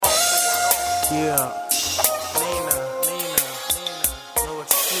Yeah. N.E.N.A, no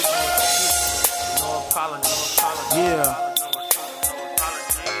excuse, no apology. Yeah.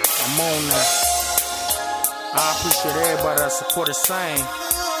 I'm on that. I appreciate everybody that supported Sane.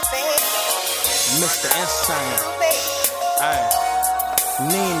 Mista Ensane.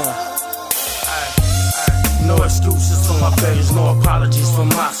 N.E.N.A. No excuses for my failures, no apologies for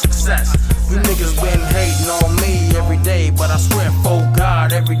my success. You niggas been hating on me every day, but I swear for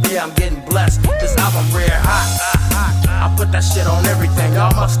God, every day I'm getting blessed. This album red hot. I put that shit on everything,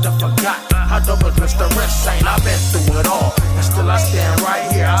 y'all must have forgot. How dope is Mista Ensane? I've been through it all, and still I stand right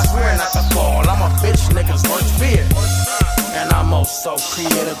here. I swear not to fall. I'm a bitch, niggas worst fear. And I'm also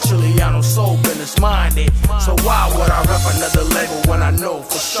creative, Chiliano, soul business minded. So why would I rep another label when I know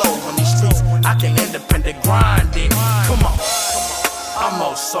for sure on these streets I can independent grind it? Come on. I'm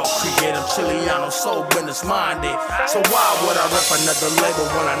also creative, Chiliano, soul business minded. So why would I rep another label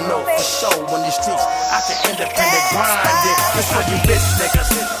when I know for sure on these streets I can independent grind it? This for you bitch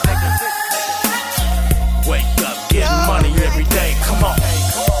niggas. Wake up, getting money every day. Come on.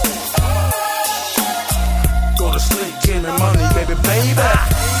 Go to sleep, getting money, baby.